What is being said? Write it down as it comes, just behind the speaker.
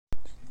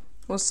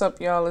What's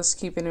up, y'all? It's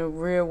Keeping It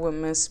Real with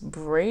Miss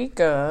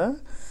Breaker.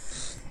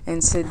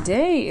 And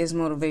today is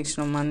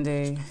Motivational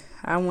Monday.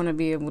 I want to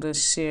be able to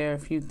share a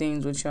few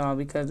things with y'all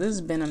because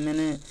it's been a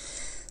minute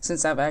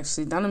since I've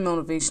actually done a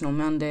Motivational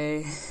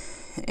Monday.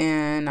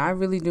 And I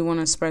really do want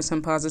to spread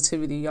some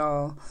positivity,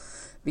 y'all,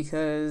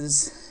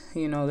 because,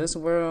 this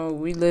world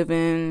we live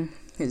in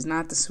is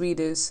not the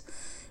sweetest.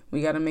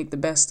 We got to make the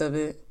best of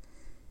it,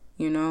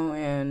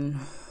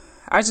 and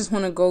I just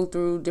want to go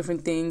through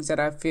different things that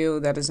I feel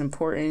that is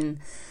important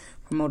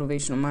for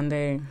Motivational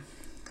Monday.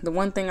 The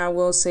one thing I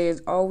will say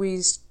is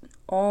always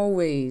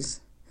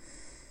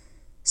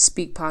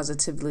speak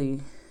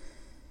positively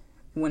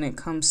when it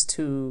comes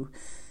to,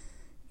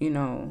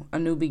 a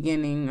new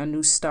beginning, a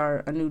new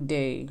start, a new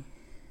day.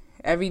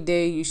 Every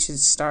day you should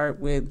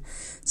start with,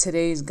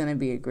 today's going to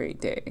be a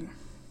great day.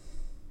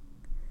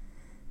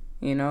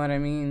 You know what I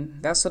mean?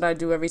 That's what I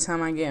do every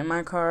time I get in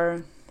my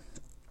car.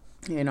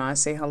 I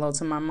say hello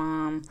to my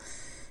mom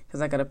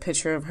because I got a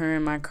picture of her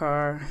in my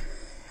car.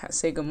 I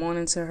say good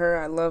morning to her.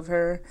 I love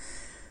her.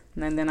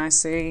 And then I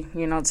say,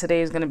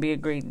 today is going to be a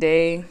great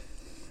day.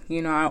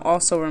 I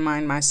also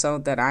remind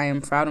myself that I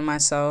am proud of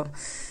myself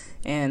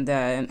and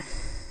that,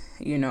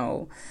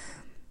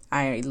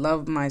 I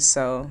love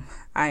myself.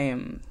 I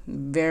am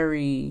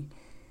very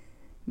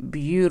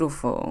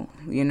beautiful.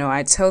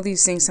 I tell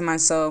these things to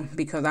myself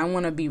because I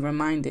want to be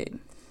reminded.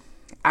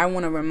 I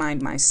want to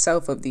remind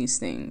myself of these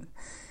things.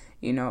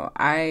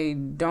 I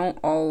don't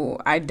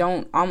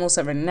almost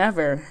ever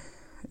never,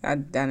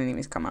 that didn't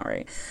even come out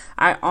right.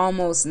 I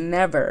almost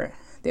never,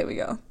 there we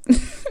go.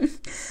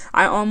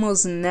 I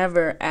almost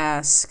never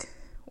ask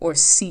or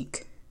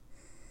seek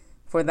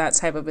for that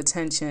type of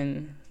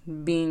attention,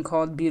 being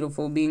called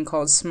beautiful, being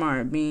called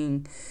smart,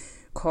 being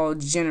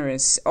called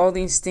generous, all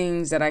these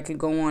things that I could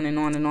go on and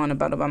on and on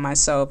about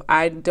myself.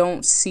 I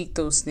don't seek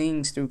those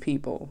things through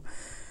people.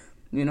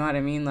 You know what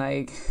I mean?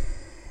 Like,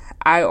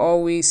 I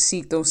always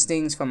seek those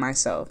things for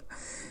myself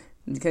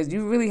because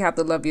you really have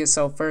to love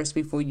yourself first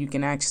before you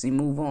can actually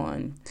move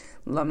on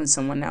loving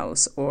someone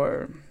else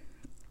or,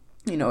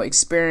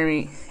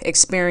 experiencing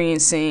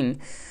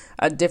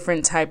a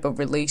different type of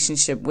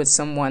relationship with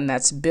someone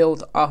that's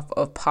built off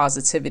of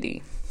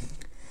positivity.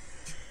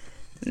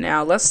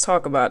 Now, let's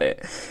talk about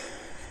it.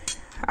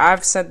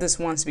 I've said this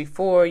once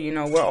before,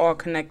 we're all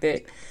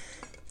connected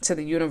to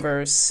the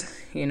universe.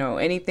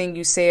 Anything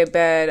you say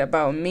bad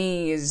about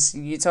me is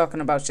you're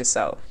talking about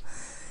yourself.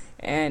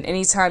 And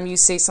anytime you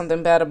say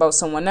something bad about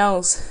someone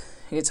else,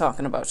 you're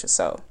talking about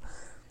yourself.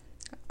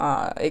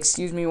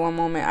 Excuse me one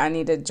moment. I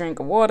need a drink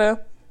of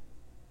water.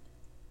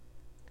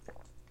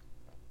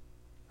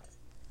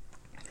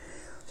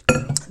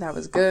 That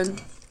was good.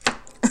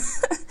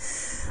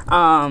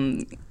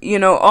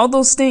 All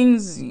those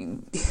things,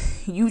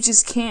 you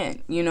just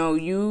can't,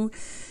 you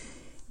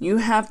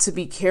have to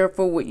be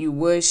careful what you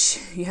wish.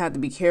 You have to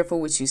be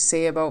careful what you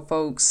say about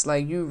folks.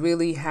 Like, you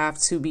really have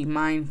to be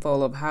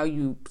mindful of how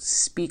you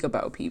speak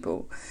about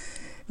people.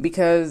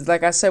 Because,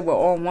 like I said, we're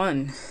all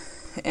one.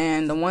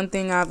 And the one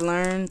thing I've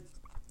learned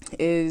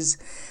is,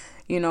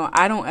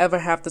 I don't ever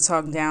have to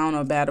talk down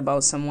or bad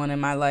about someone in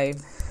my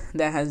life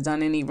that has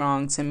done any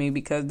wrong to me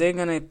because they're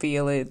going to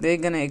feel it. They're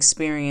going to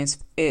experience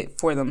it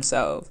for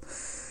themselves.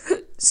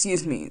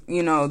 Excuse me.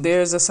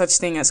 There's a such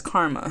thing as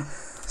karma.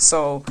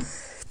 So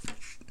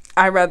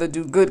I'd rather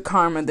do good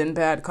karma than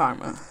bad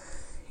karma.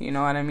 You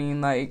know what I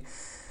mean? Like,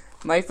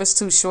 life is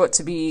too short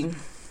to be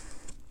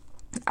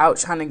out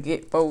trying to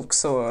get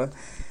folks or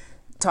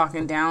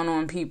talking down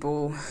on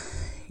people.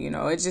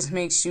 It just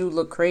makes you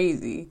look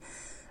crazy.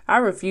 I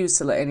refuse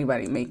to let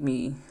anybody make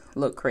me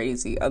look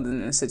crazy other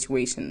than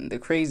the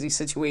crazy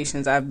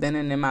situations I've been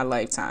in my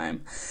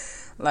lifetime.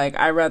 Like,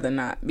 I'd rather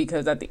not,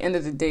 because at the end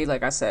of the day,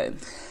 like I said,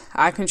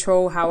 I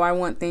control how I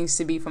want things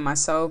to be for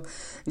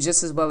myself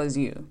just as well as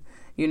you.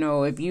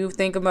 If you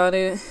think about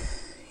it,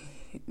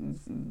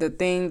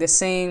 the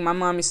saying, my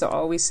mom used to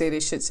always say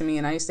this shit to me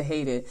and I used to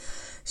hate it.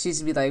 She used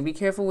to be like, be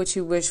careful what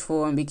you wish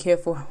for and be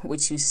careful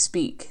what you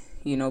speak.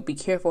 Be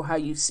careful how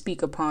you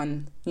speak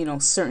upon,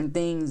 certain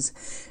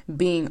things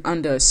being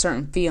under a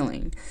certain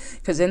feeling.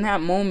 Because in that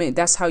moment,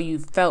 that's how you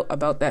felt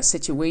about that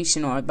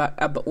situation or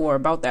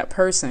about that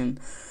person.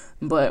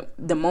 But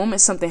the moment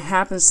something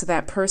happens to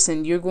that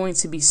person, you're going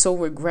to be so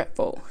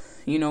regretful.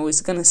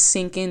 It's going to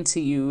sink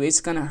into you.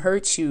 It's going to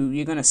hurt you.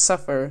 You're going to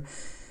suffer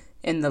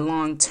in the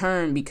long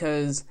term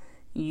because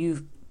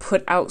you've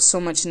put out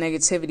so much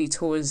negativity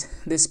towards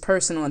this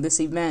person or this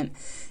event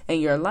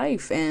in your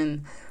life.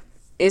 And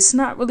it's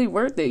not really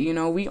worth it.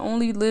 We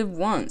only live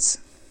once.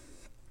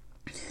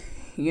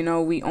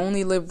 We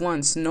only live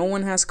once. No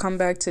one has come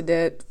back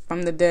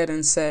from the dead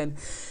and said,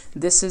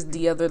 this is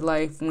the other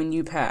life when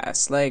you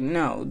pass. Like,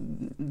 no.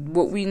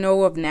 What we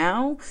know of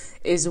now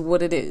is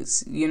what it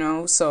is,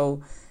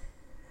 So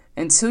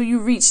until you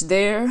reach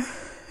there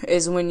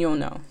is when you'll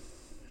know.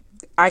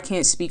 I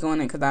can't speak on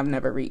it because I've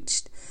never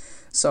reached.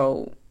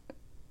 So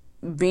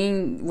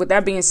with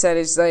that being said,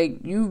 it's like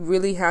you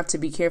really have to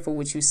be careful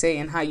what you say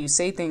and how you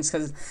say things,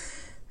 because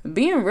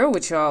being real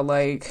with y'all,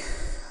 like,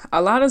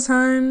 a lot of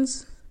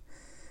times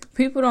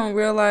People don't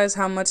realize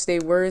how much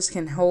their words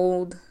can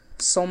hold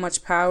so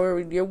much power.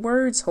 Your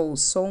words hold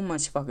so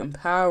much fucking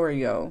power,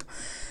 yo.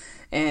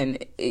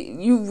 And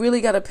you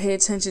really got to pay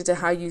attention to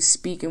how you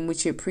speak and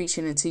what you're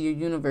preaching into your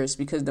universe,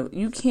 because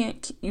you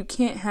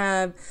can't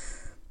have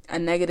a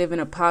negative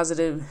and a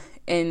positive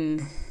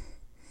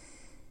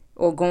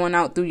or going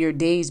out through your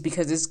days,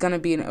 because it's going to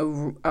be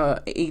an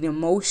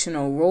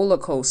emotional roller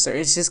coaster.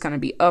 It's just going to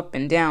be up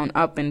and down,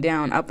 up and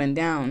down, up and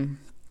down.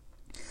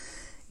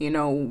 You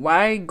know,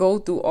 why go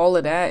through all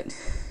of that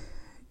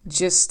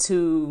just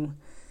to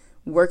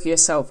work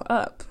yourself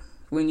up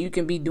when you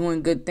can be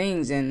doing good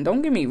things? And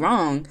don't get me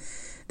wrong,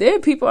 there are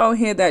people out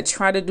here that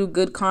try to do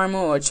good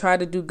karma or try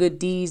to do good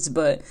deeds,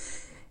 but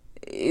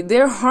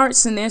their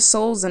hearts and their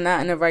souls are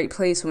not in the right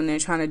place when they're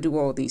trying to do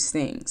all these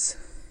things.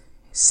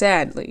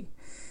 Sadly.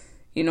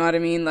 You know what I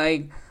mean?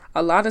 Like,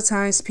 a lot of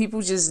times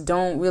people just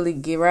don't really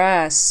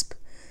grasp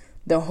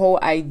the whole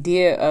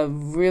idea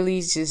of really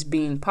just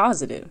being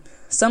positive.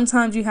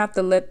 Sometimes you have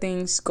to let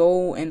things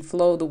go and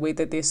flow the way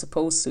that they're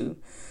supposed to.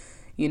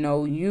 You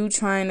know, you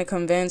trying to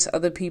convince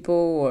other people,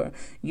 or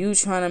you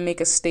trying to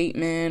make a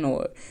statement,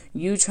 or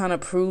you trying to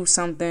prove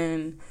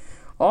something.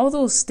 All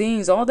those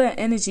things, all that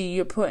energy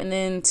you're putting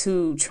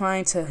into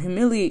trying to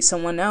humiliate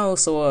someone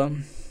else or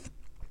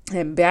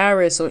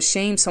embarrass or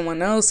shame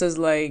someone else is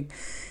like,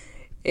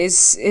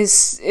 it's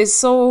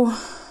so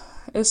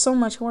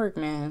much work,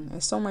 man.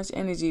 It's so much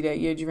energy that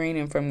you're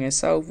draining from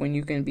yourself when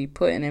you can be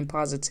putting in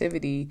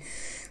positivity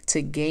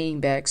to gain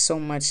back so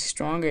much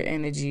stronger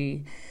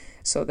energy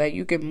so that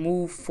you can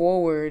move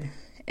forward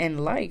in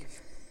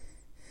life.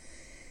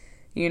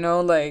 You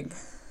know, like,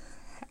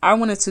 I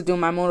wanted to do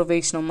my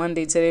Motivational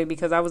Monday today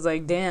because I was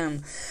like,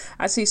 damn,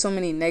 I see so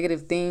many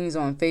negative things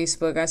on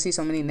Facebook. I see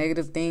so many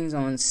negative things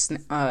on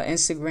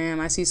Instagram.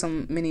 I see so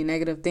many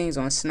negative things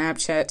on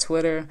Snapchat,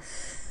 Twitter,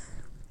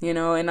 you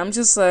know, and I'm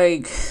just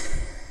like,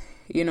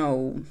 you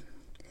know,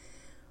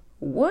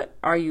 what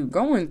are you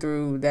going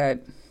through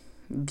that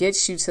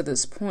gets you to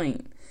this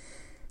point?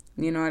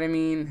 You know what I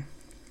mean?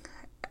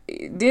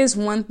 There's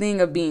one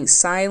thing of being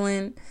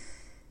silent,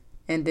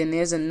 and then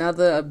there's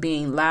another of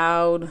being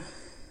loud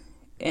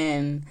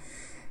and,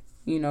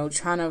 you know,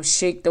 trying to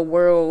shake the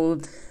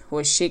world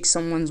or shake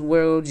someone's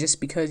world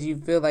just because you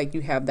feel like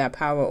you have that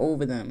power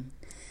over them.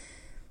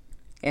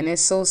 And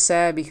it's so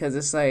sad because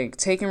it's like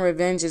taking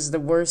revenge is the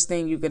worst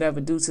thing you could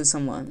ever do to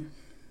someone.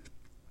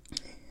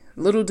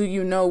 Little do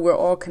you know, we're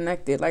all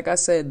connected. Like I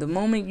said, the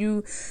moment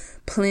you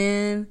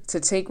plan to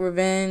take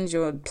revenge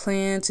or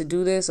plan to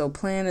do this or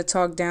plan to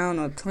talk down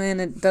or plan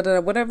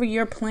to whatever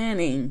you're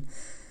planning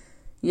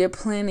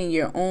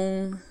your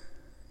own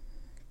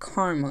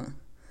karma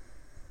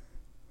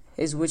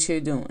is what you're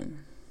doing.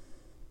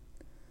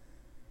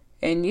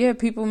 And yeah,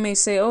 people may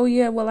say, oh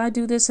yeah, well, I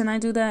do this and I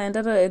do that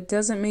and it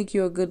doesn't make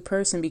you a good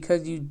person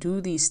because you do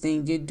these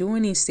things. You're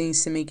doing these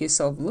things to make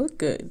yourself look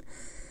good.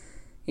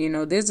 You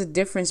know, there's a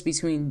difference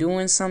between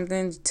doing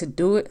something to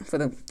do it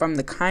from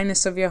the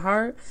kindness of your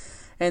heart,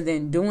 and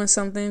then doing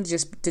something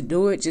just to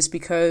do it just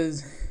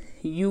because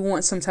you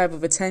want some type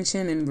of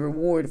attention and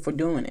reward for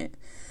doing it.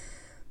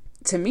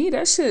 To me,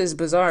 that shit is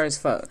bizarre as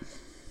fuck.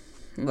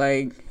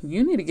 Like,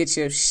 you need to get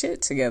your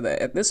shit together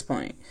at this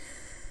point.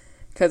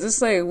 Because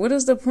it's like, what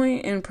is the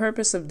point and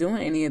purpose of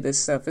doing any of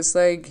this stuff? It's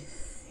like,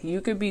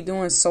 you could be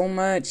doing so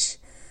much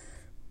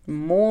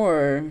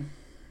more,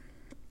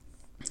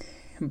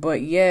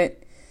 but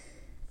yet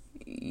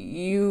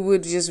you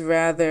would just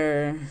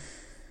rather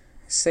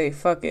say,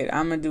 fuck it,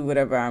 I'm going to do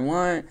whatever I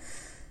want,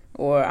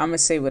 or I'm going to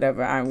say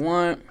whatever I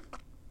want.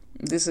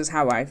 This is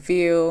how I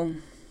feel.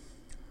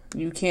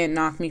 You can't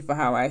knock me for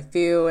how I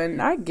feel.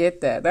 And I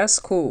get that. That's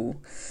cool.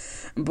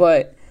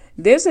 But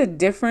there's a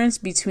difference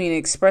between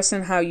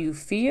expressing how you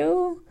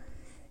feel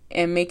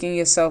and making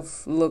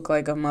yourself look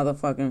like a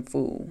motherfucking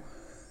fool.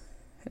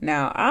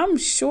 Now, I'm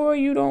sure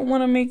you don't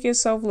want to make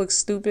yourself look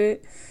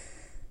stupid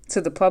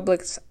to the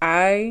public's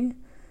eye,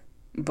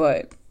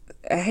 but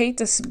I hate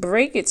to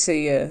break it to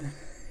you.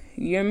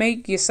 You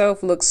make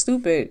yourself look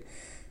stupid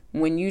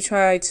when you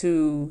try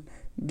to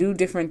do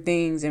different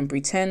things and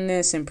pretend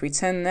this and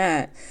pretend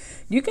that.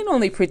 You can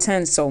only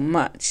pretend so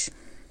much.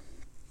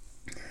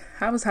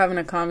 I was having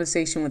a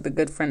conversation with a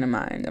good friend of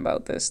mine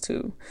about this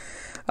too.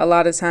 A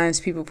lot of times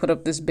people put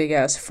up this big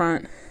ass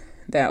front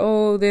that,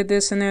 oh, they're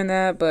this and they're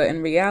that, but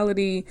in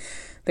reality,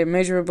 they're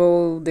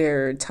miserable,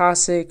 they're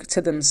toxic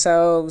to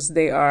themselves,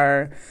 they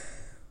are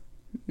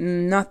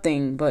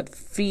nothing but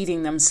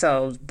feeding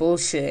themselves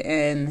bullshit.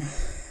 And,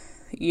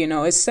 you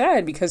know, it's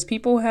sad because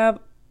people have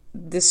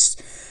this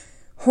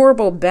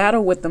horrible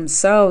battle with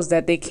themselves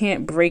that they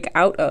can't break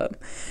out of.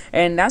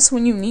 And that's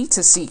when you need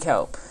to seek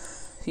help.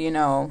 You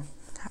know,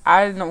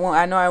 I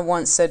know I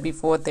once said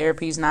before,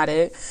 therapy's not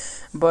it.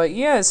 But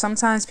yeah,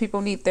 sometimes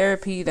people need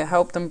therapy to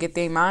help them get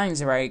their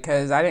minds right.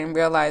 Because I didn't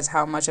realize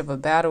how much of a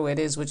battle it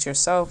is with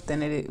yourself.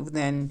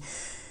 Then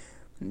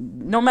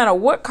no matter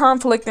what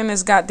conflict in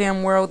this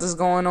goddamn world is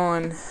going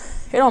on,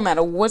 it don't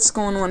matter what's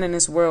going on in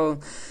this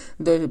world,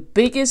 the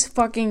biggest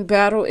fucking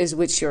battle is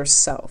with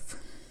yourself.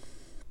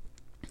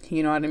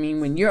 You know what I mean?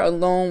 When you're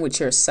alone with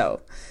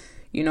yourself,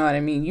 you know what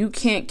I mean? You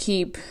can't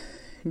keep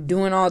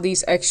doing all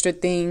these extra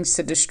things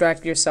to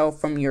distract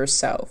yourself from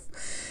yourself.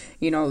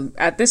 You know,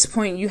 at this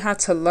point, you have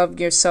to love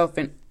yourself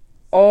in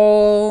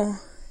all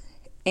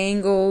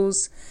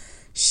angles,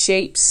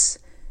 shapes,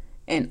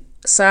 and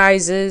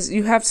sizes.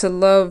 You have to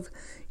love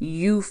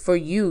you for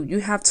you.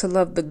 You have to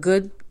love the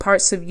good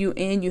parts of you,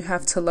 and you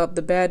have to love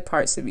the bad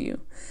parts of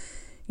you.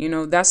 You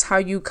know, that's how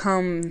you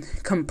come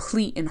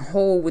complete and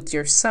whole with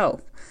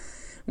yourself,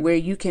 where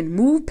you can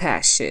move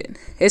past shit.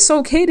 It's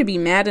okay to be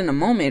mad in a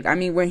moment. I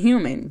mean, we're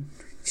human.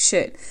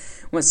 Shit.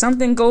 When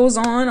something goes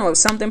on or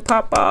something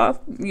pop off,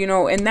 you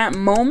know, in that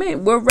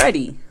moment, we're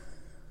ready.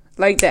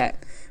 Like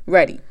that.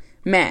 Ready.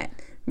 Mad.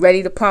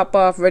 Ready to pop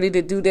off. Ready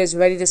to do this.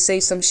 Ready to say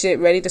some shit.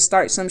 Ready to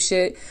start some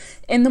shit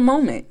in the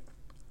moment.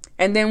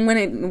 And then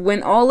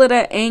when all of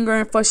that anger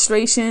and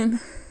frustration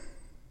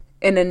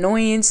and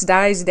annoyance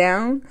dies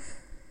down,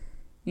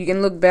 you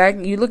can look back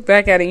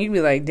at it and you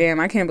be like, damn,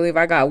 I can't believe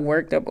I got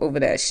worked up over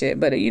that shit.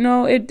 But, you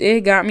know,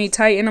 it got me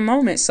tight in a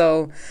moment.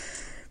 So,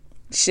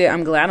 shit,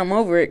 I'm glad I'm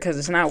over it because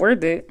it's not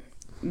worth it.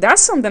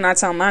 That's something I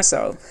tell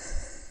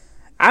myself.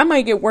 I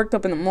might get worked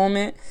up in the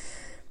moment.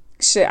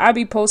 Shit, I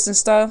be posting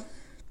stuff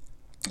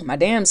my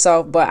damn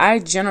self, but I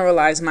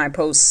generalize my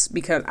posts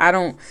because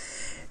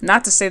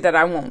not to say that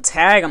I won't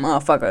tag a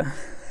motherfucker.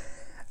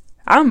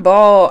 I'm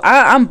bold.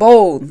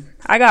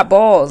 I got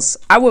balls.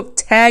 I would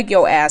tag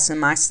your ass in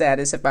my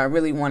status if I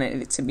really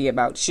wanted it to be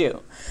about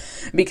you.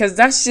 Because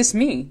that's just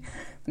me.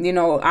 You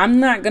know, I'm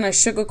not going to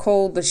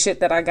sugarcoat the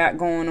shit that I got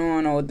going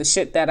on or the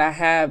shit that I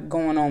have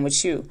going on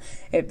with you.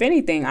 If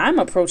anything, I'm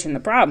approaching the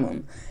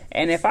problem.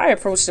 And if I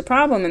approach the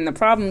problem and the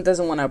problem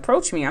doesn't want to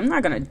approach me, I'm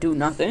not going to do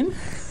nothing.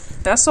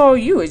 That's all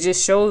you. It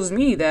just shows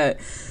me that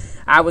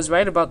I was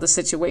right about the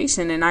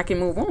situation and I can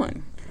move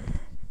on.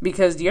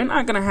 Because you're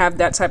not going to have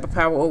that type of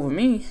power over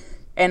me.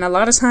 And a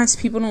lot of times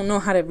people don't know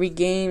how to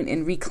regain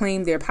and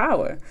reclaim their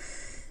power.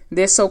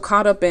 They're so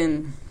caught up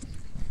in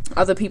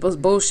other people's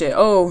bullshit.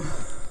 Oh,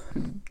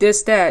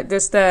 this,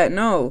 that.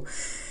 No.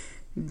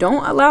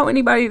 Don't allow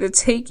anybody to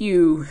take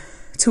you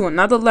to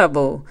another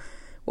level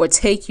or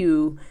take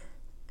you,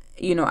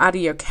 you know, out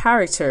of your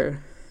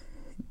character.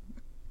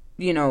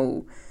 You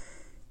know,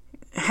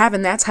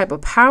 having that type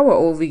of power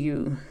over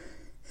you.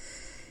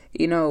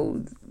 You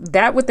know,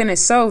 that within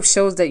itself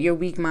shows that you're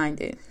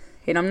weak-minded.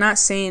 And I'm not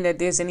saying that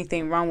there's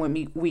anything wrong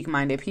with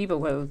weak-minded people.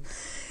 Well,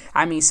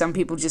 I mean, some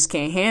people just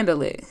can't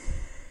handle it.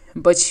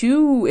 But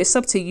it's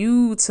up to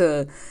you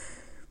to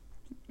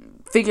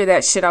figure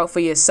that shit out for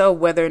yourself,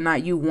 whether or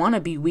not you want to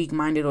be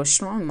weak-minded or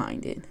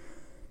strong-minded.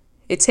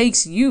 It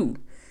takes you.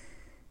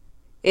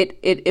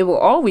 It will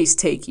always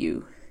take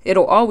you.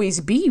 It'll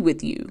always be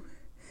with you.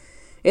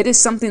 It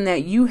is something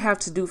that you have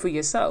to do for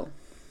yourself.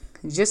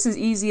 Just as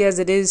easy as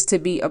it is to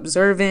be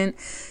observant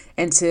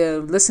and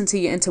to listen to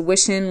your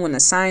intuition when the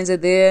signs are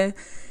there,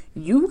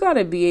 you got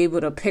to be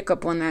able to pick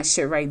up on that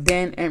shit right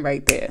then and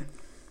right there.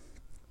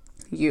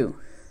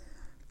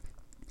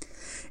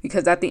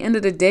 Because at the end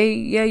of the day,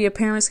 yeah, your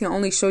parents can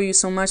only show you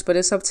so much, but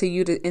it's up to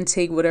you to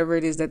intake whatever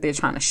it is that they're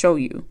trying to show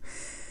you.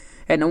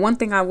 And the one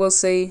thing I will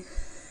say,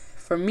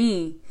 for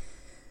me,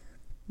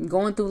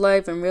 going through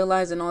life and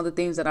realizing all the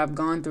things that I've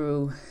gone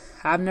through,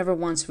 I've never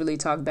once really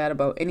talked bad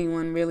about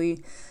anyone,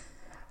 really.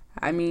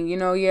 I mean, you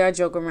know, yeah, I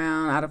joke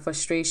around out of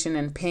frustration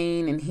and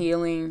pain and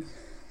healing.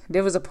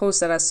 There was a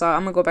post that I saw.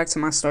 I'm going to go back to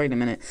my story in a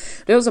minute.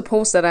 There was a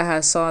post that I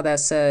saw that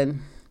said,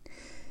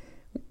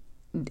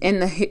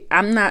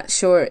 I'm not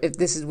sure if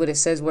this is what it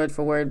says word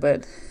for word,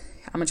 but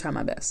I'm going to try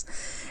my best.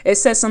 It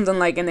says something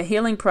like, in the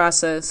healing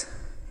process,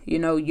 you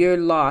know, you're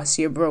lost,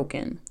 you're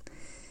broken.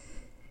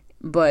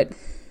 But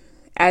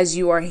as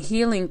you are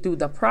healing through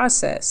the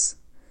process,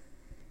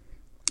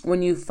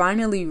 when you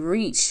finally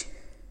reach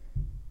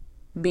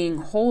being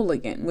whole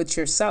again with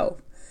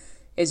yourself,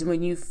 is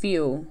when you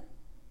feel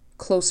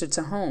closer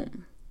to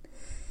home.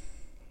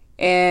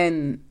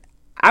 And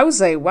I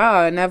was like, wow,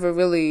 I never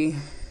really,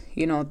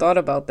 you know, thought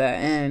about that.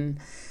 And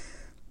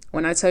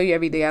when I tell you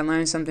every day I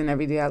learn something,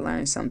 every day I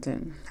learn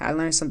something. I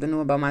learn something new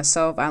about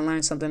myself. I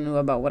learn something new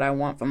about what I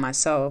want for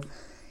myself.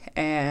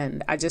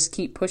 And I just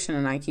keep pushing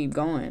and I keep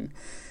going.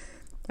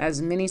 As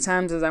many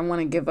times as I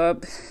want to give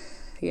up,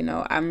 you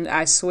know,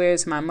 I swear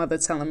it's my mother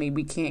telling me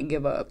we can't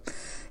give up.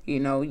 You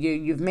know,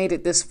 you've made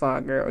it this far,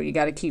 girl. You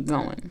got to keep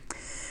going.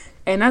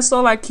 And that's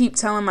all I keep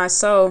telling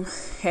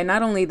myself. And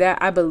not only that,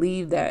 I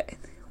believe that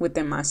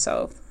within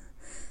myself.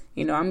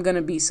 You know, I'm going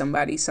to be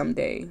somebody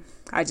someday.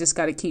 I just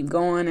got to keep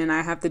going, and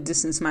I have to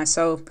distance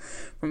myself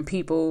from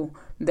people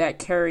that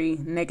carry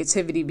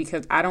negativity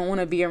because I don't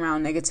want to be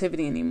around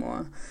negativity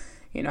anymore.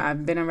 You know,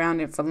 I've been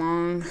around it for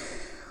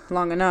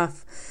long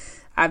enough.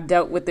 I've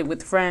dealt with it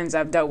with friends.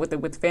 I've dealt with it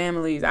with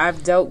families.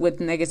 I've dealt with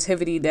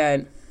negativity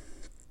that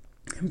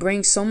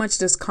brings so much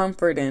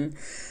discomfort and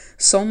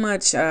so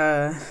much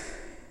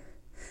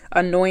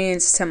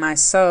annoyance to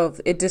myself.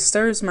 It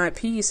disturbs my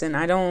peace, and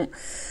I don't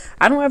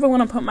ever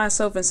want to put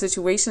myself in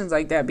situations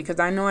like that because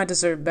I know I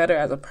deserve better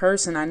as a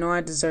person. I know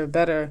I deserve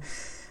better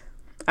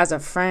as a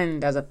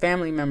friend, as a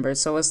family member.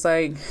 So it's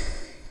like,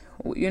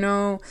 you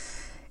know,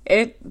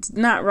 it's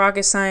not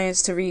rocket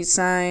science to read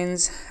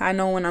signs. I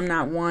know when I'm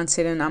not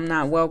wanted and I'm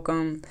not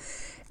welcome.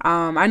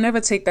 I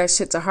never take that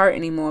shit to heart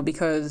anymore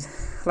because,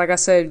 like I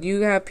said,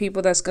 you have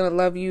people that's going to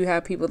love you. You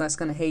have people that's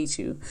going to hate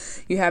you.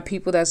 You have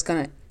people that's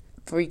going to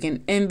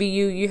freaking envy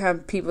you. You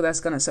have people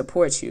that's going to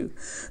support you.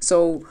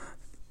 So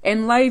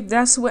in life,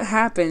 that's what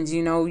happens.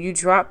 You know, you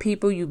drop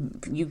people, you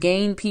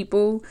gain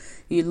people,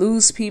 you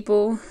lose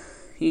people,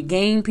 you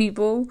gain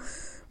people.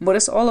 But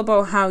it's all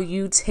about how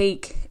you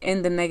take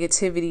in the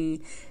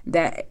negativity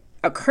that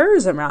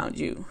occurs around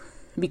you.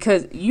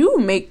 Because you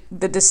make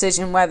the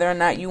decision whether or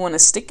not you want to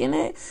stick in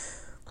it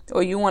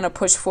or you want to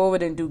push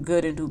forward and do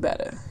good and do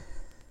better.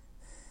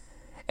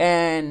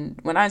 And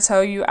when I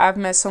tell you, I've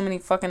met so many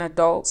fucking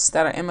adults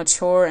that are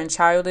immature and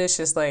childish.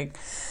 It's like,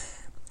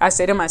 I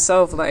say to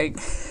myself, like,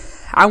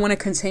 I want to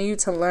continue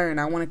to learn.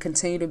 I want to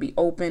continue to be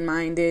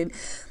open-minded.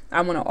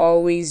 I want to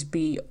always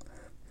be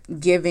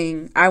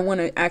giving. I want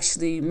to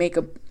actually make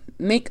a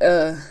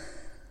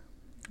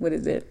what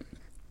is it?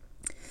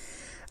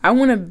 I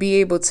want to be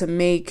able to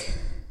make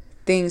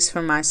things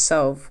for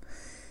myself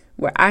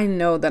where I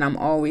know that I'm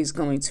always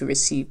going to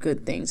receive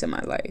good things in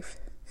my life.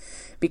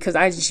 Because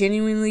I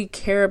genuinely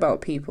care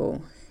about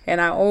people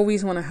and I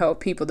always want to help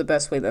people the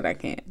best way that I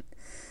can.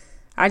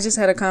 I just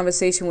had a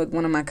conversation with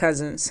one of my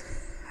cousins.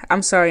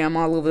 I'm sorry, I'm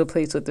all over the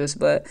place with this,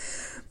 but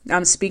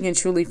I'm speaking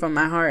truly from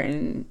my heart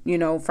and, you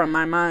know, from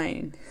my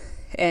mind.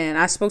 And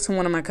I spoke to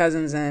one of my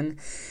cousins and,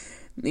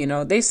 you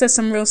know, they said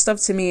some real stuff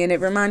to me and it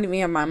reminded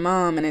me of my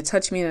mom and it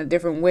touched me in a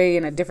different way,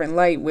 in a different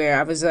light where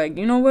I was like,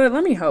 you know what,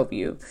 let me help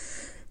you.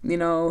 You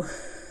know,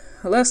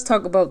 let's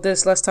talk about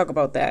this, let's talk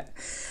about that.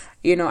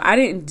 You know, I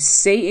didn't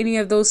say any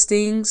of those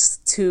things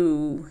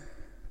to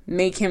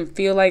make him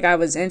feel like I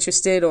was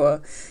interested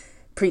or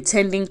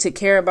pretending to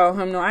care about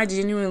him. No, I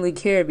genuinely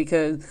care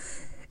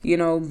because, you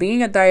know,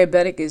 being a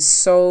diabetic is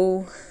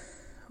so,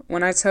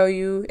 when I tell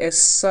you, it's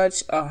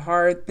such a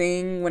hard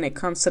thing when it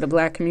comes to the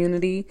Black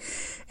community.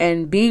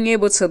 And being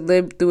able to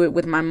live through it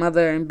with my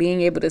mother and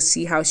being able to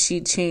see how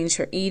she changed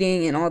her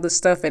eating and all this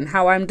stuff and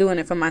how I'm doing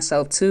it for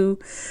myself too.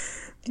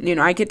 You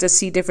know, I get to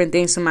see different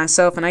things for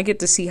myself and I get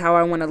to see how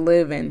I want to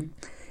live. And,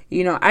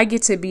 you know, I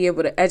get to be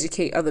able to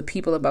educate other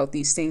people about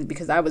these things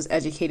because I was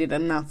educated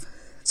enough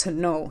to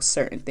know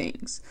certain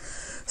things.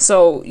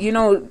 So, you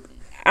know,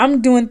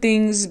 I'm doing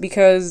things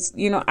because,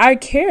 you know, I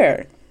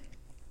care.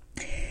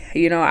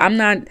 You know, I'm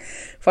not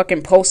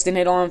fucking posting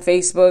it on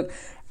Facebook.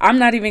 I'm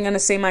not even going to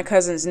say my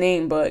cousin's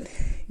name, but,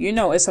 you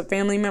know, it's a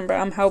family member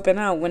I'm helping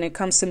out when it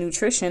comes to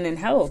nutrition and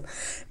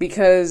health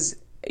because,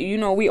 you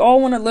know, we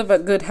all want to live a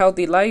good,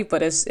 healthy life,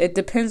 but it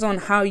depends on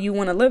how you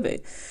want to live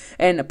it.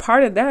 And a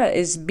part of that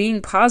is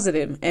being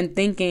positive and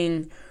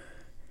thinking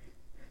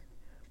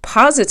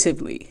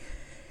positively.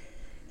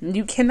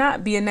 You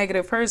cannot be a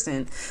negative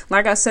person.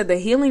 Like I said, the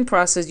healing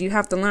process, you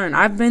have to learn.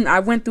 I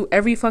went through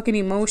every fucking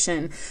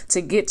emotion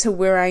to get to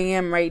where I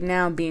am right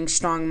now, being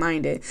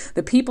strong-minded.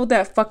 The people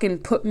that fucking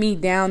put me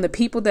down, the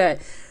people that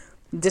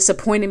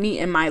disappointed me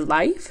in my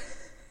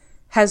life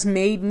has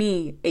made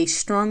me a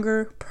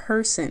stronger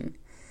person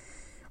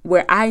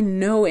where I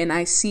know and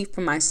I see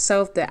for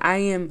myself that I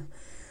am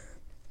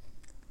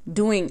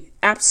doing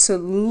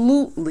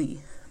absolutely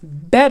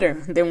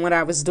better than what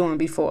I was doing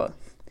before.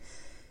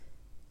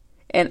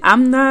 And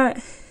I'm not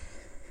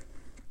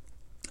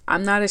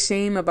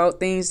ashamed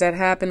about things that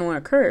happened or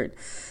occurred.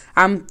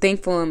 I'm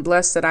thankful and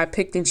blessed that I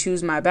picked and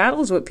choose my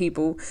battles with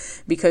people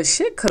because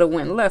shit could have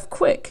went left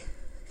quick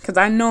because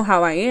I know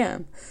how I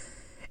am.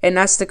 And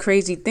that's the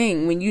crazy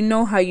thing. When you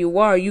know how you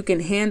are, you can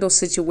handle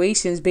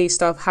situations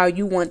based off how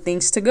you want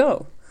things to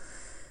go.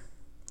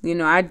 You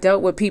know, I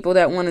dealt with people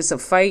that wanted to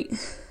fight.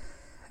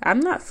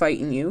 I'm not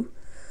fighting you.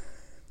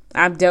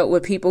 I've dealt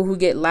with people who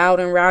get loud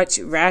and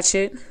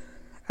ratchet.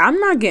 I'm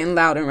not getting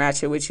loud and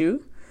ratchet with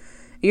you.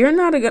 You're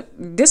not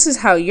this is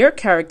how your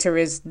character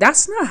is.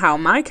 That's not how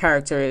my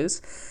character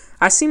is.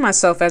 I see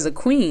myself as a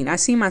queen. I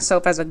see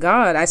myself as a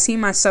god. I see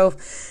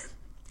myself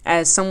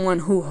as someone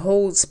who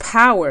holds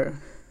power.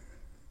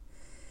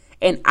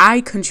 And I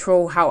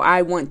control how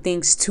I want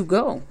things to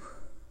go.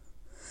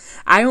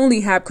 I only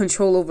have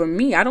control over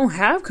me. I don't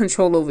have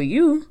control over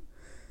you.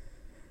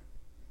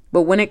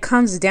 But when it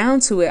comes down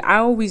to it, I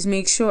always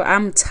make sure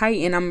I'm tight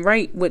and I'm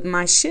right with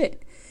my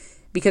shit.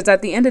 Because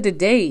at the end of the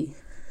day,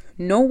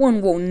 no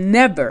one will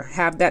never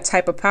have that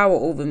type of power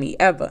over me,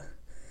 ever.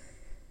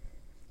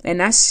 And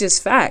that's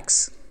just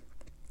facts.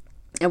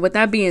 And with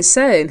that being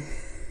said,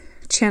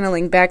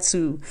 channeling back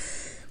to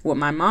what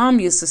my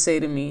mom used to say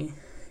to me,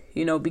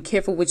 you know, be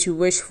careful what you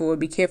wish for,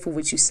 be careful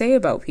what you say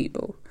about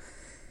people.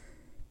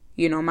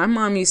 You know, my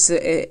mom used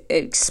to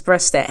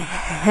express that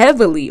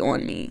heavily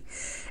on me.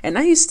 And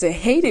I used to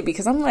hate it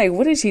because I'm like,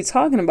 what is she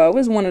talking about? It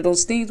was one of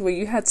those things where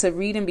you had to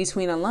read in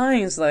between the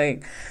lines,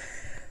 like,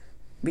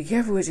 be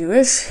careful what you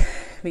wish,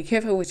 be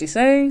careful what you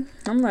say.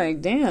 I'm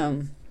like,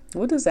 damn,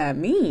 what does that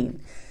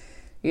mean?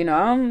 You know,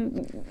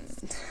 I'm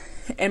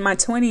in my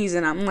 20s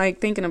and I'm like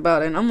thinking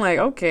about it and I'm like,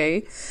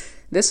 okay,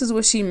 this is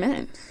what she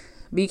meant.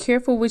 Be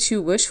careful what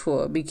you wish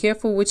for. Be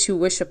careful what you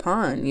wish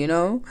upon, you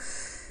know?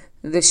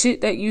 The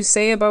shit that you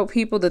say about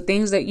people, the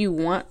things that you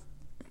want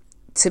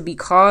to be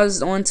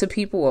caused onto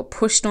people or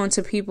pushed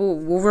onto people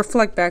will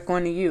reflect back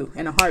onto you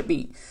in a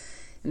heartbeat.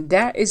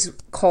 That is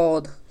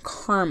called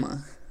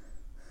karma.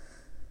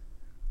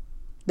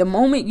 The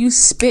moment you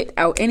spit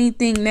out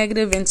anything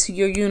negative into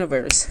your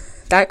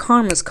universe, that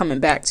karma's coming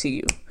back to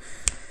you.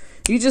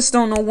 You just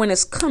don't know when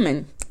it's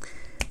coming.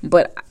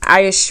 But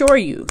I assure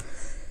you,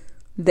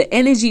 the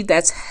energy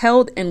that's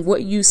held in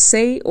what you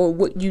say or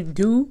what you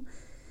do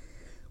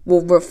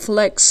will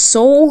reflect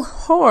so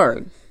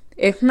hard,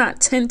 if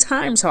not 10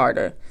 times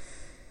harder,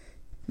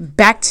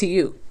 back to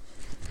you.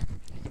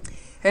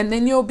 And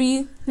then you'll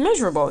be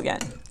miserable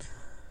again.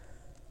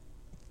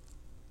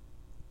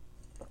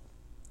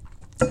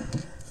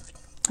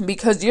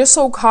 Because you're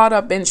so caught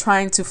up in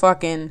trying to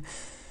fucking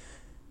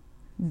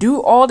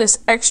do all this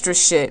extra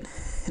shit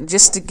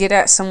just to get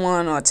at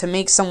someone or to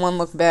make someone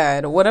look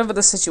bad or whatever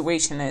the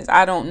situation is.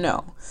 I don't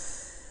know.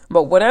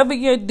 But whatever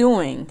you're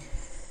doing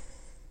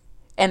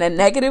in a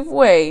negative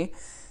way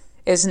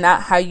is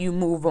not how you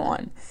move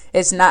on.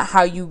 It's not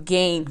how you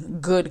gain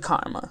good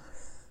karma.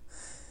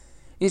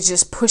 You're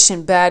just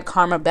pushing bad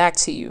karma back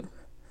to you.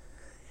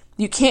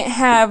 You can't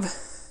have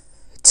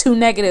two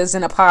negatives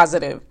and a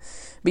positive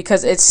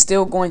because it's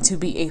still going to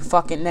be a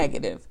fucking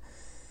negative.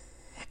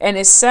 And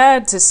it's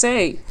sad to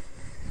say,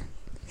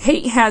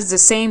 hate has the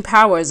same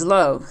power as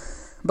love,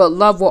 but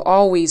love will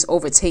always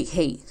overtake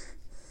hate.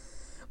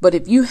 But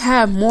if you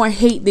have more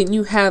hate than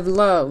you have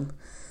love,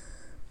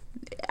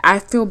 I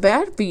feel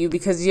bad for you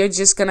because you're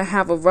just going to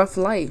have a rough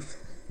life.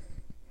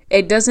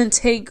 It doesn't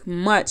take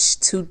much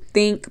to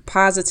think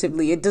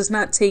positively. It does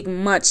not take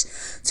much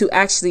to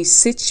actually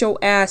sit your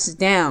ass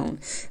down,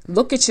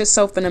 look at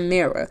yourself in a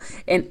mirror,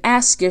 and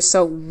ask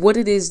yourself what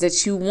it is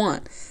that you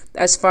want.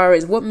 As far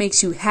as what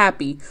makes you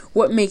happy,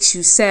 what makes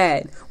you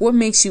sad, what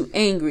makes you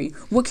angry,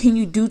 what can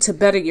you do to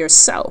better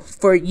yourself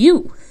for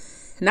you,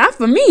 not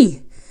for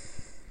me,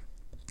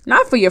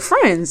 not for your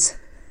friends,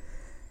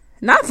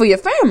 not for your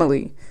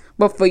family,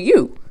 but for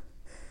you.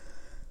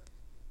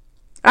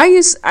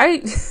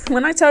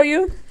 When I tell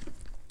you,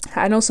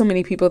 I know so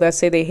many people that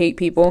say they hate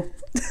people.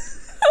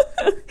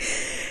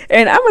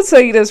 And I'm going to tell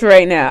you this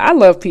right now. I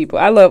love people.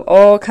 I love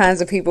all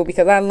kinds of people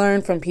because I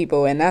learn from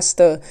people. And that's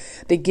the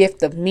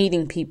gift of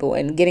meeting people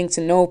and getting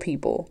to know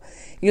people.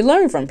 You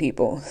learn from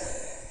people.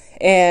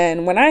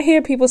 And when I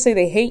hear people say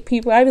they hate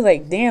people, I be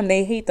like, damn,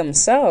 they hate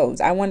themselves.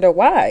 I wonder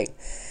why.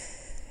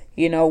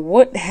 You know,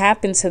 what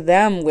happened to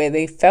them where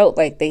they felt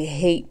like they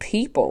hate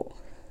people?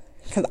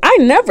 Because I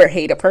never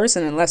hate a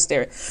person unless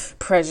they're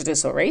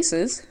prejudiced or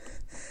racist.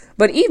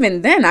 But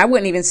even then, I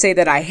wouldn't even say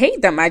that I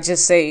hate them. I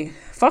just say,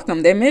 fuck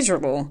them, they're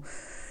miserable.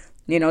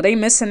 You know, they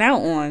missing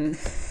out on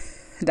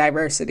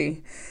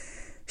diversity.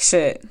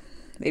 Shit.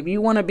 If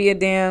you want to be a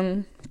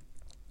damn,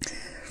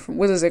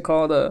 what is it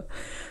called?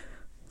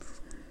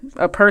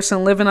 A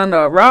person living under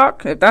a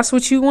rock. If that's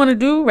what you want to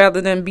do,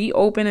 rather than be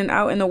open and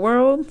out in the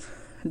world,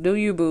 do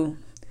you, boo.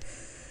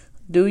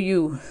 Do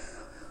you.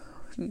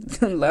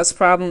 Less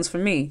problems for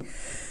me.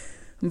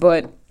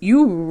 But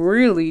you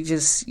really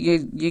just,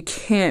 you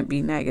can't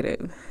be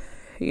negative.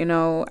 You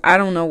know, I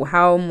don't know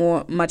how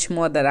much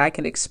more that I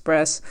can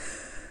express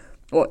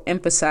or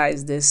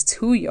emphasize this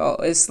to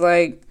y'all. It's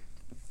like,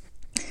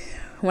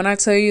 when I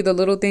tell you the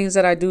little things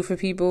that I do for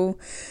people,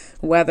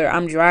 whether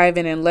I'm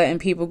driving and letting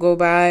people go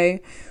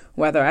by,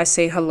 whether I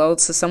say hello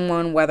to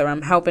someone, whether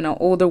I'm helping an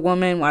older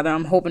woman, whether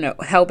I'm helping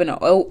an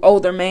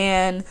older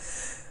man,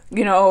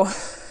 you know,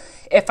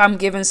 if I'm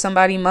giving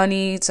somebody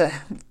money to,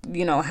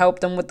 you know, help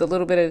them with the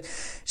little bit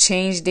of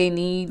change they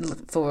need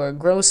for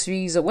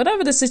groceries or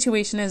whatever the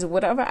situation is,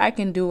 whatever I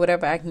can do,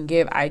 whatever I can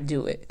give, I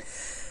do it.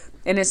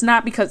 And it's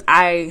not because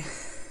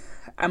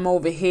I'm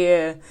over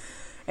here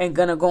and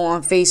gonna go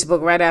on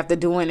Facebook right after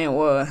doing it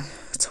or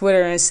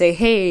Twitter and say,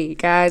 hey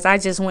guys, I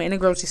just went in the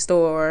grocery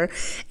store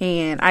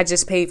and I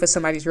just paid for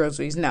somebody's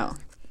groceries. No.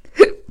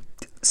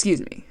 Excuse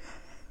me.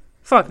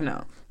 Fuck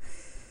no.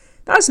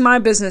 That's my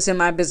business and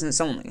my business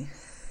only.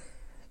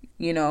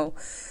 You know,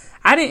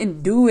 I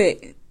didn't do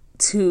it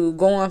to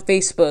go on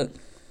Facebook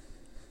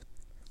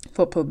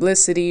for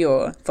publicity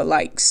or for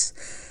likes.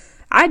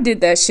 I did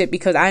that shit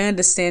because I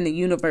understand the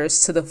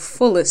universe to the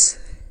fullest.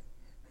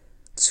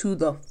 To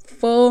the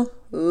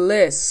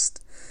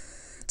fullest.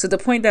 To the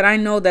point that I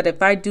know that if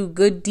I do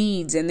good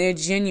deeds and they're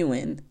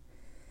genuine,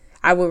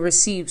 I will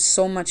receive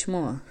so much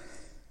more.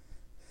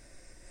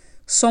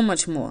 So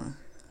much more.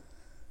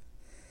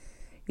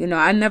 You know,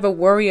 I never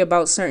worry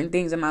about certain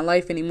things in my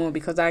life anymore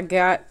because I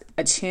got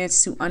a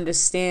chance to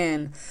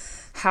understand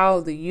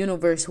how the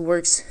universe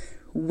works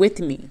with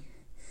me.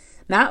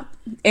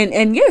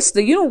 And yes,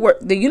 the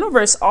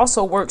universe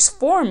also works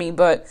for me,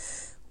 but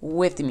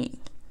with me.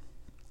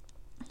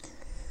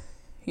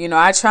 You know,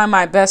 I try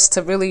my best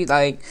to really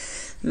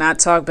not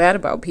talk bad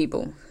about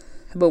people.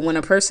 But when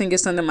a person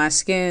gets under my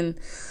skin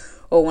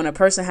or when a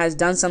person has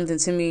done something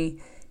to me,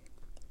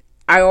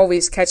 I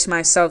always catch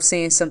myself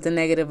saying something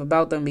negative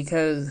about them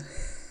because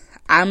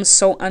I'm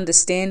so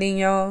understanding,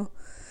 y'all.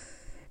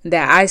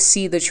 that I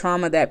see the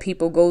trauma that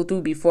people go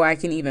through before I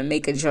can even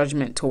make a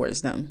judgment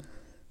towards them.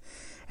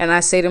 And I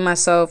say to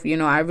myself,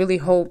 I really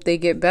hope they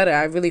get better.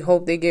 I really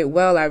hope they get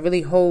well. I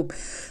really hope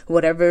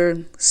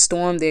whatever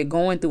storm they're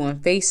going through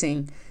and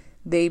facing,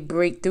 they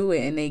break through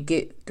it and they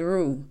get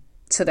through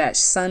to that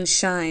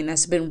sunshine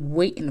that's been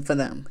waiting for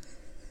them.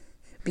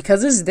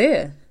 Because it's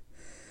there.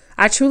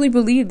 I truly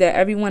believe that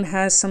everyone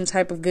has some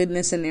type of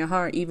goodness in their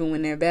heart, even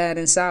when they're bad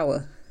and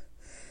sour.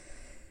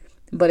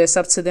 But it's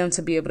up to them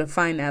to be able to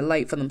find that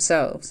light for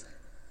themselves.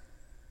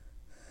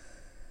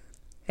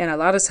 And a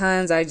lot of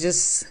times I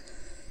just,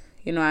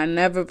 I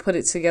never put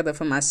it together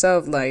for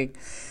myself. Like,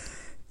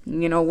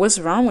 what's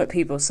wrong with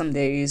people some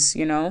days,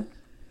 You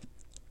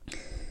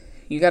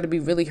got to be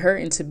really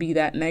hurting to be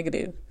that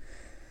negative.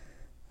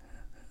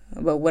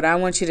 But what I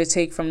want you to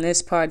take from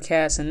this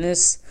podcast and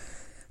this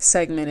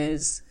segment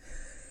is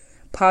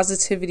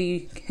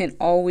positivity can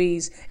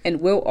always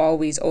and will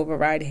always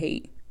override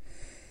hate.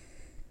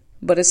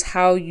 But it's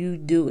how you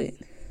do it.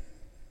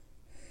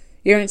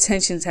 Your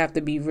intentions have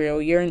to be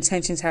real. Your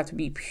intentions have to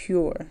be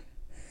pure.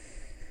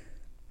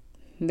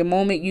 The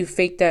moment you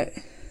fake that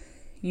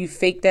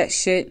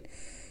shit,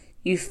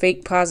 you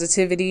fake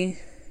positivity,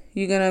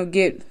 you're going to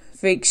get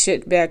fake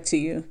shit back to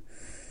you.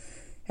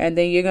 And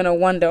then you're going to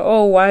wonder,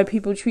 oh, why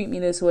people treat me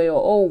this way?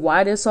 Or, oh,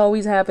 why this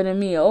always happen to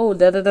me? Oh,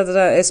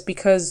 da-da-da-da-da. It's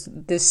because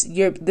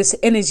this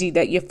energy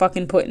that you're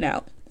fucking putting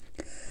out.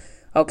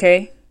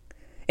 Okay?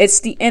 It's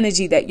the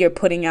energy that you're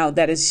putting out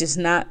that is just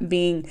not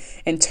being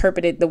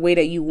interpreted the way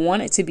that you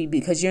want it to be,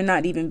 because you're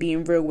not even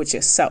being real with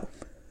yourself.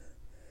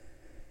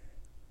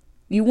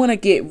 You want to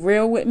get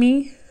real with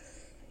me?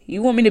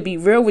 You want me to be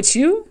real with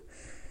you?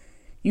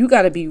 You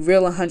got to be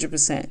real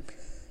 100%.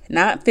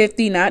 Not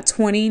 50, not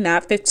 20,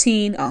 not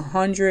 15,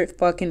 100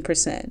 fucking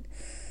percent.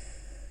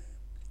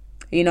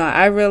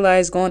 I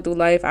realized going through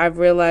life, I've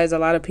realized a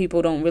lot of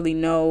people don't really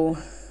know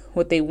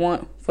what they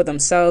want for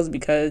themselves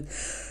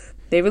because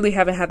they really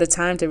haven't had the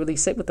time to really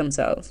sit with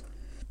themselves.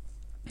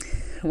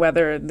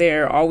 Whether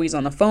they're always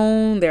on the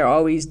phone, they're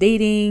always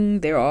dating,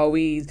 they're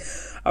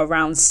always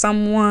around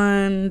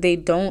someone, they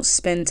don't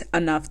spend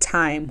enough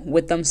time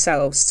with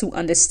themselves to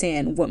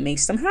understand what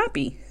makes them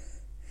happy.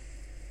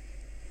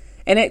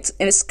 And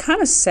it's kind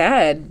of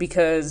sad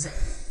because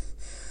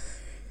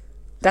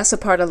that's a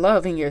part of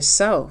love in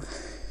yourself.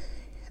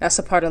 That's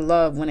a part of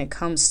love when it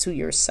comes to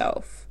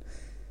yourself.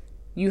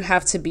 You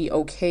have to be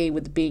okay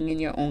with being in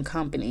your own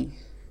company.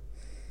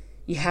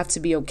 You have to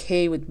be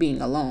okay with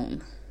being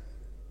alone.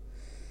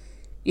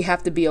 You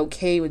have to be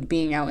okay with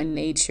being out in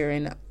nature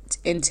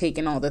and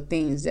taking all the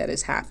things that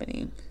is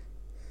happening.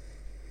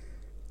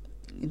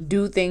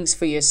 Do things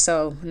for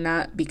yourself,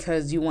 not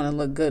because you want to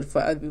look good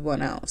for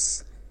everyone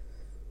else.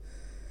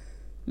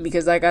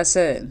 Because like I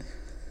said,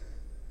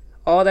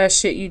 all that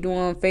shit you do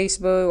on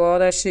Facebook, all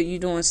that shit you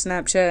do on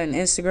Snapchat and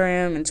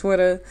Instagram and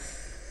Twitter,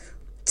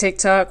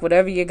 TikTok,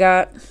 whatever you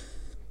got,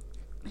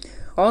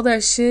 all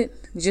that shit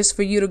just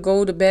for you to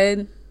go to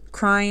bed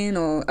crying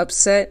or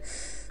upset,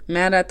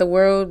 mad at the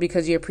world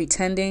because you're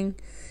pretending.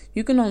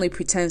 You can only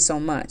pretend so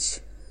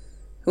much.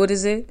 What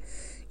is it?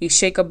 You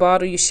shake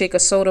a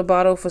soda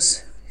bottle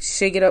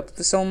shake it up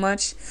for so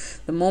much.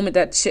 The moment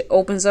that shit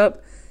opens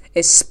up,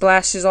 it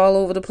splashes all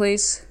over the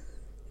place.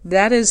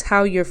 That is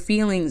how your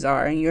feelings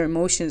are and your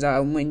emotions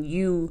are when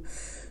you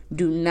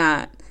do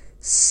not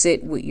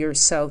sit with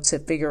yourself to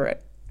figure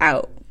it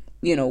out,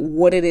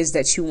 what it is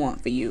that you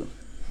want for you.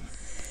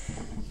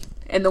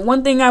 And the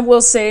one thing I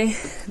will say,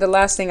 the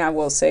last thing I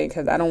will say,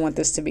 because I don't want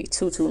this to be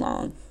too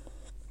long,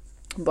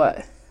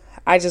 but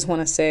I just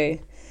want to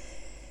say,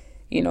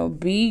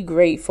 be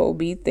grateful,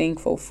 be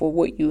thankful for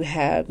what you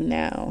have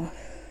now.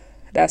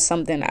 That's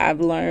something I've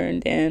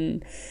learned,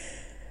 and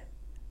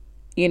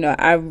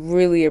I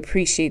really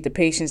appreciate the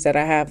patience that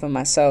I have for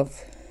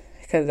myself,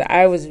 because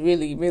I was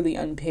really, really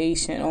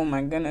impatient. Oh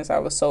my goodness, I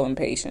was so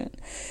impatient.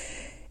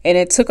 And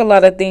it took a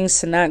lot of things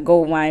to not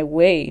go my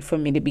way for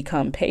me to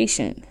become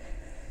patient.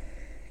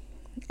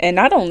 And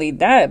not only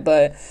that,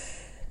 but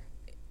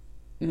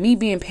me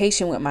being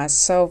patient with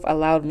myself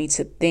allowed me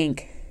to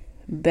think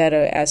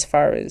better as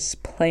far as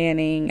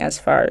planning, as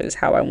far as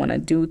how I want to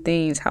do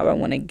things, how I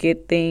want to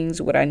get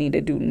things, what I need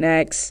to do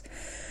next.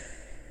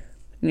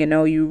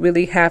 You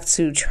really have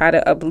to try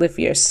to uplift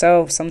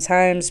yourself.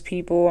 Sometimes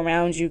people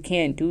around you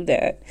can't do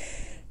that.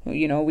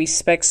 We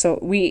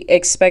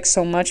expect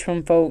so much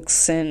from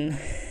folks, and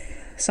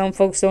some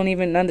folks don't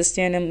even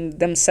understand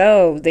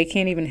themselves. They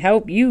can't even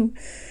help you.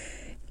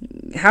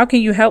 How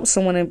can you help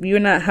someone if you're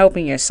not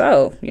helping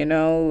yourself? And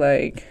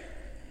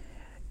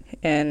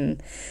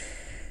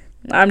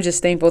I'm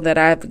just thankful that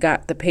I've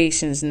got the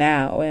patience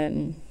now,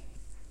 and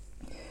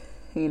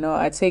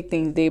I take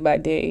things day by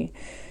day.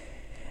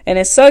 And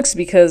it sucks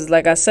because,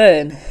 like I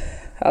said,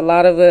 a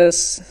lot of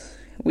us,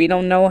 we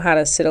don't know how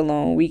to sit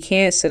alone. We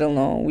can't sit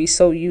alone. We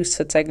so used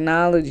to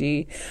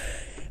technology.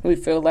 We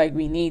feel like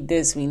we need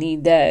this, we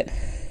need that.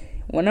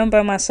 When I'm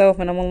by myself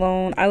and I'm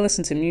alone, I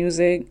listen to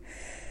music.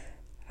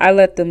 I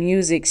let the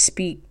music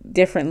speak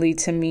differently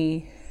to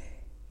me.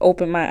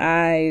 opened my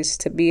eyes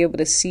to be able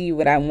to see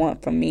what I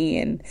want from me.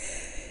 And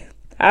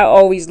I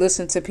always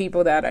listen to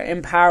people that are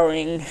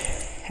empowering.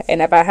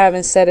 And if I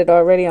haven't said it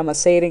already, I'm going to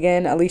say it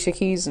again. Alicia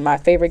Keys is my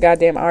favorite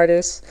goddamn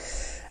artist.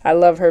 I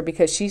love her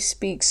because she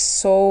speaks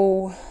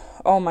so,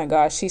 oh my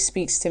gosh, she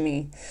speaks to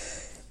me.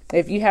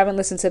 If you haven't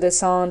listened to this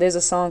song, there's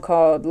a song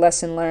called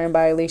Lesson Learned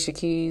by Alicia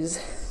Keys.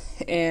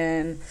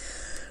 And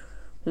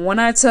when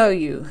I tell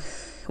you,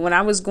 when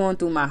I was going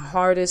through my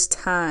hardest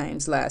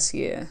times last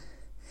year,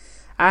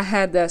 I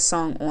had that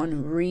song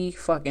on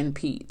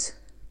re-fucking-peat.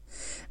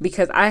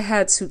 Because I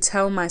had to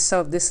tell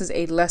myself, this is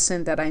a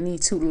lesson that I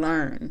need to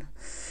learn.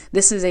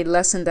 This is a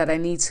lesson that I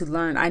need to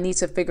learn. I need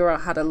to figure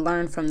out how to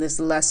learn from this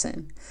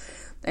lesson.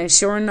 And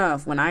sure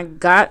enough, when I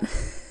got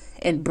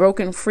and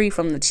broken free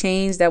from the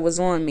chains that was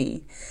on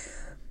me,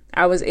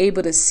 I was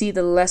able to see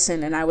the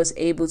lesson and I was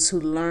able to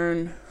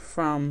learn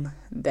from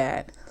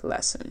that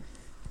lesson.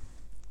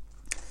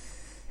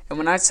 And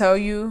when I tell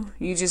you,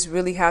 you just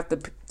really have to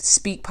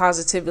speak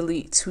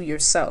positively to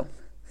yourself.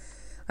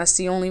 That's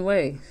the only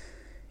way.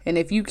 And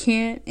if you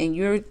can't and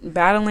you're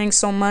battling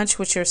so much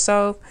with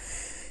yourself,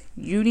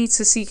 you need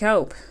to seek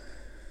help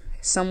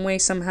some way,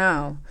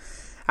 somehow.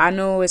 I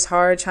know it's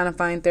hard trying to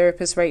find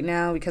therapists right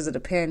now because of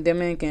the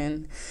pandemic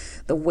and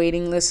the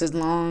waiting list is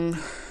long.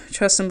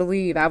 Trust and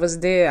believe. I was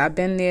there. I've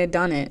been there,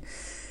 done it.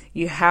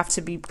 You have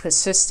to be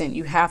persistent.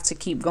 You have to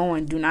keep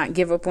going. Do not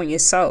give up on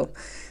yourself.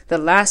 The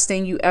last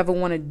thing you ever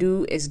want to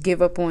do is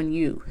give up on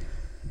you.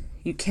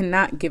 You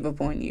cannot give up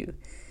on you.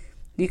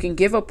 You can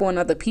give up on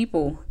other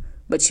people,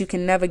 but you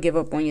can never give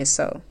up on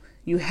yourself.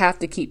 You have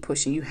to keep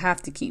pushing. You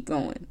have to keep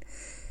going.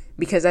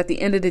 Because at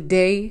the end of the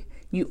day,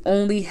 you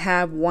only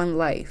have one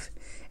life.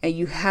 And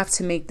you have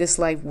to make this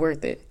life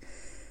worth it.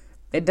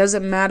 It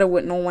doesn't matter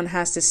what no one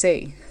has to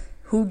say.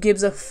 Who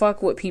gives a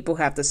fuck what people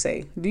have to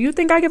say? Do you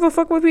think I give a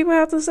fuck what people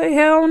have to say?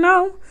 Hell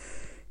no.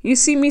 You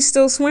see me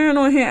still swearing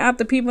on here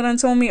after people done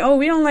told me, oh,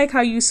 we don't like how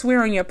you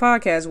swear on your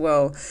podcast.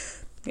 Well,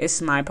 it's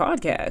my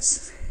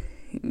podcast.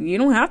 You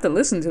don't have to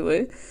listen to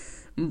it.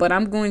 But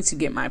I'm going to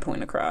get my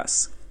point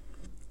across.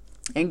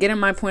 And getting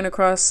my point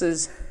across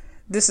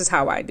this is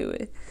how I do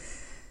it.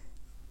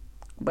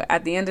 But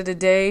at the end of the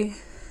day,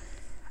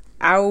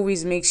 I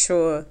always make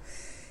sure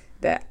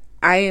that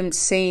I am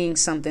saying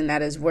something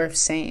that is worth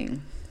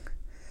saying.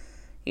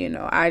 You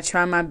know, I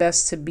try my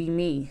best to be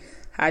me.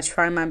 I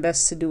try my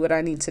best to do what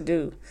I need to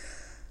do.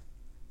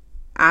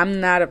 I'm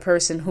not a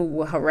person who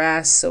will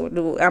harass or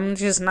do. I'm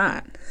just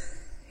not.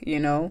 You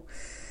know,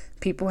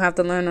 people have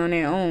to learn on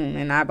their own,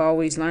 and I've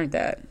always learned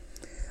that.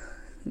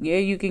 Yeah,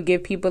 you can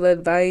give people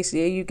advice.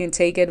 Yeah, you can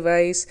take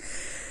advice.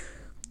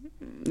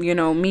 You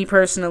know, me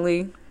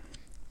personally,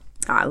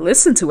 I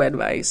listen to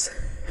advice,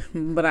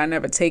 but I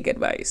never take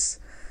advice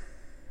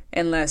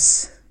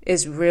unless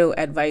it's real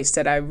advice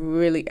that I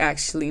really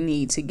actually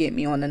need to get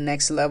me on the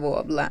next level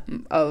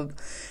of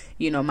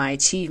you know, my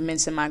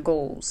achievements and my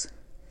goals.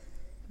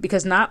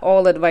 Because not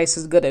all advice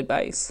is good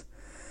advice.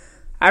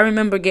 I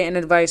remember getting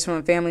advice from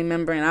a family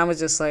member and I was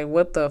just like,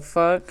 what the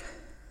fuck?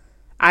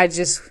 I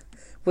just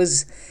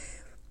was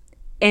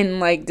in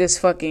like this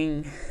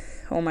fucking,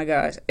 oh my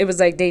gosh, it was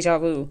like deja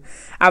vu.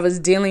 I was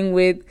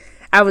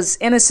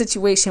in a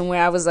situation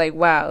where I was like,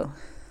 wow,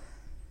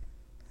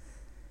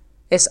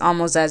 it's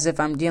almost as if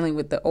I'm dealing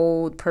with the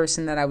old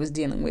person that I was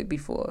dealing with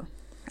before.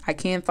 I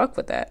can't fuck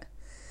with that.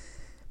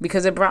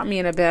 Because it brought me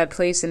in a bad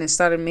place and it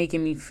started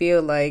making me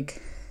feel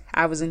like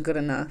I wasn't good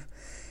enough.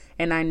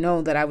 And I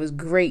know that I was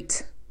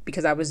great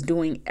because I was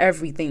doing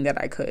everything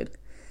that I could.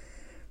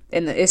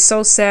 And it's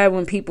so sad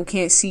when people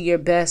can't see your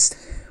best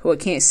or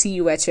can't see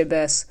you at your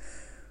best.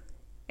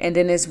 And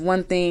then it's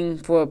one thing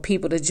for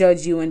people to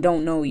judge you and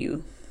don't know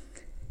you.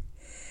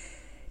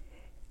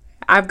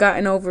 I've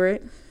gotten over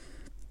it.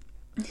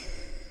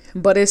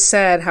 But it's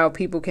sad how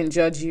people can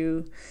judge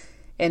you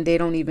and they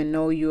don't even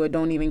know you or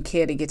don't even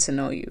care to get to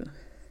know you.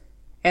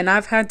 And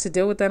I've had to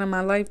deal with that in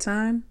my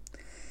lifetime.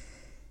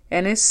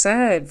 And it's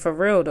sad, for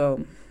real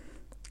though.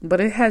 But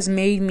it has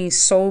made me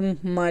so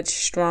much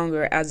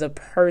stronger as a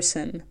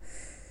person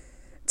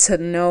to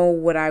know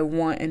what I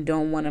want and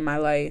don't want in my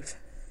life.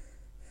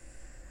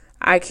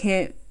 I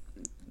can't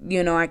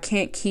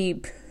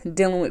keep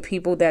dealing with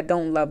people that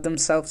don't love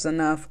themselves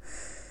enough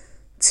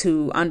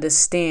to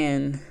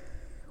understand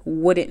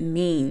what it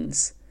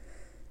means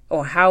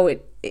or how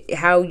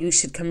you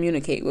should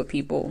communicate with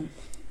people,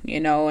 you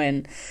know.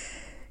 And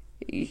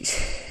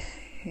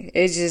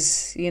it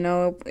just, you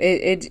know,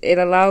 it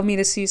allowed me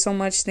to see so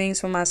much things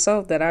for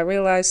myself that I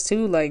realized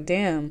too, like,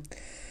 damn,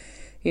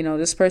 you know,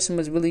 this person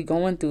was really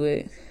going through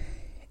it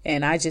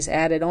and I just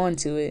added on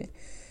to it.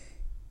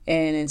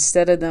 And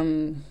instead of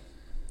them,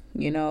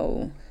 you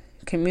know,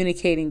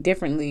 communicating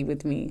differently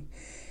with me,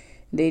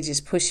 they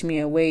just pushed me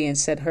away and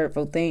said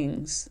hurtful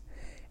things.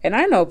 And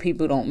I know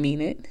people don't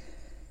mean it,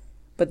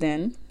 but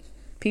then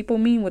people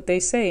mean what they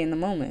say in the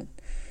moment.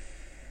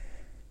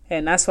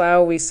 And that's why I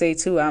always say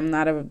too,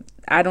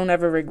 I don't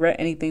ever regret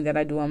anything that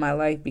I do in my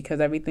life, because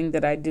everything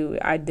that I do,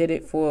 I did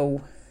it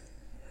for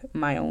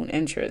my own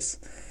interests.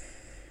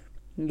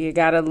 You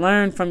got to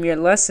learn from your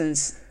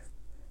lessons.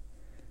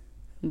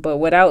 But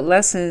without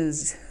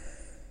lessons,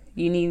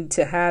 you need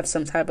to have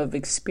some type of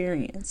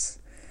experience,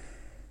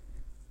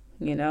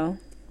 you know?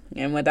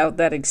 And without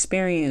that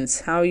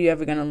experience, how are you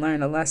ever going to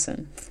learn a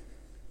lesson?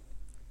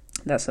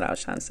 That's what I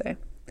was trying to say.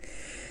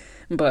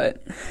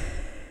 But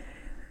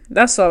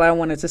that's all I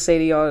wanted to say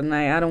to y'all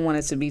tonight. I don't want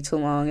it to be too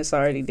long. It's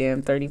already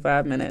damn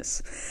 35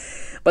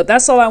 minutes. But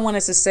that's all I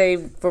wanted to say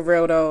for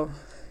real though.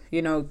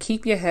 You know,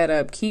 keep your head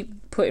up.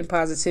 Keep putting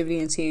positivity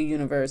into your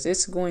universe.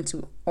 It's going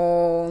to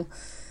all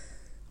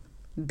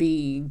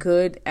be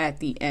good at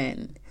the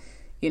end.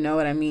 You know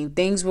what I mean?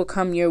 Things will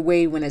come your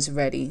way when it's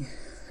ready.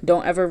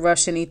 Don't ever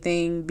rush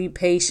anything. Be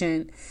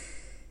patient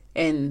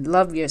and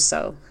love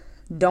yourself.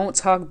 Don't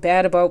talk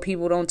bad about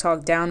people. Don't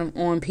talk down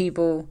on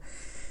people.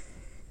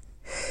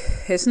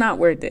 It's not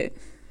worth it.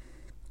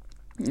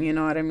 You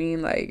know what I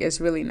mean? Like,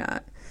 it's really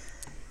not.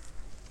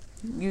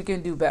 You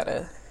can do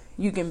better.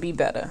 You can be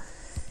better.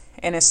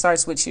 And it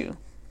starts with you.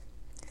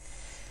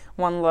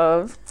 One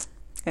love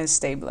and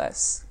stay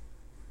blessed.